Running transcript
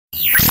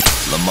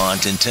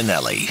Lamont and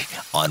Tonelli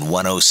on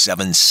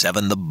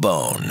 107.7 The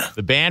Bone.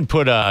 The band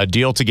put a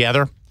deal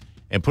together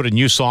and put a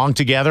new song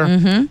together.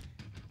 Mm-hmm.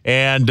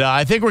 And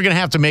I think we're going to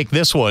have to make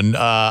this one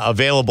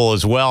available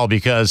as well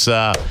because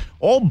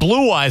old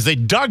Blue Eyes, they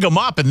dug them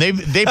up and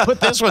they put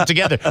this one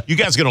together. You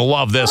guys are going to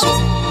love this one.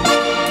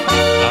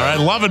 All right,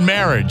 Love and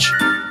Marriage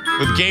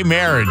with Gay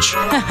Marriage.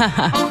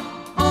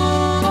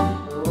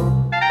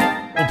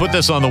 We'll put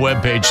this on the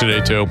webpage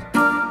today, too.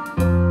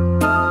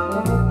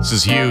 This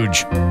is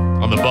huge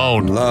on The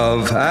Bone.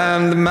 Love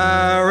and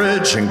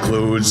marriage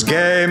includes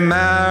gay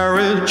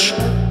marriage.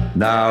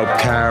 Now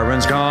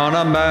Karen's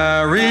gonna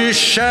marry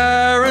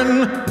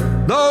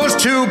Sharon. Those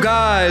two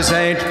guys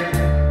ain't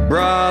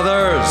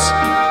brothers.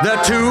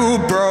 They're two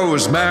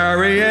bros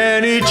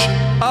marrying each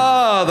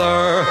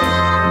other.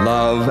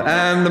 Love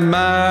and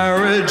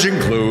marriage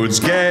includes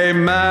gay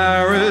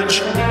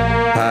marriage.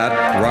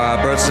 Pat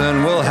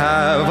Robertson will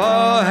have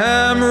a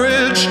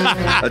hemorrhage.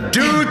 A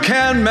dude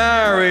can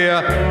marry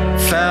a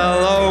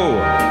fellow,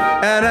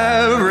 and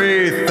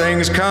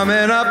everything's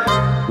coming up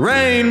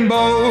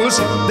rainbows.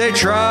 They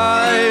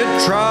tried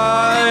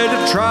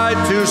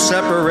to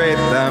separate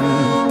them,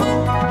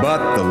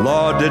 but the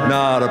law did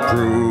not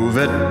approve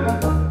it.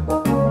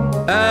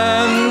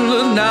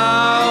 And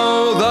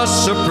now the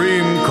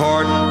Supreme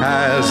Court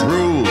has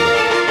ruled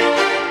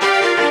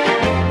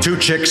two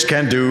chicks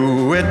can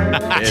do it.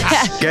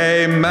 It's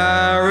gay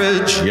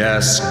marriage,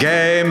 yes,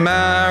 gay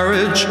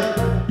marriage.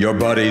 Your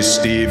buddy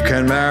Steve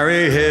can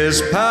marry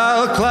his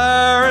pal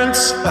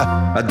Clarence.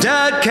 A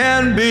dad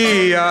can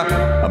be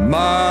a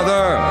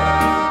mother.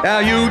 Now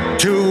you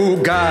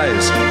two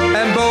guys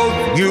and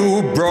both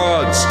you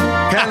broads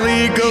can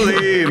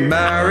legally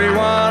marry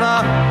one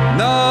another.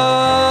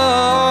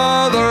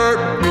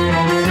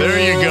 There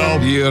you go.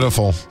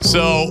 Beautiful.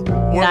 So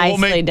we'll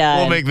make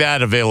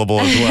that available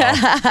as well.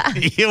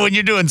 When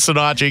you're doing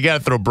Sinatra, you got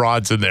to throw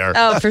broads in there.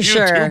 Oh, for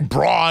sure. Two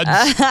broads.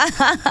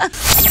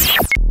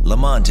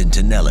 Lamont and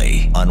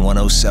Tonelli on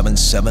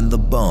 107.7 The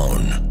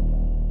Bone.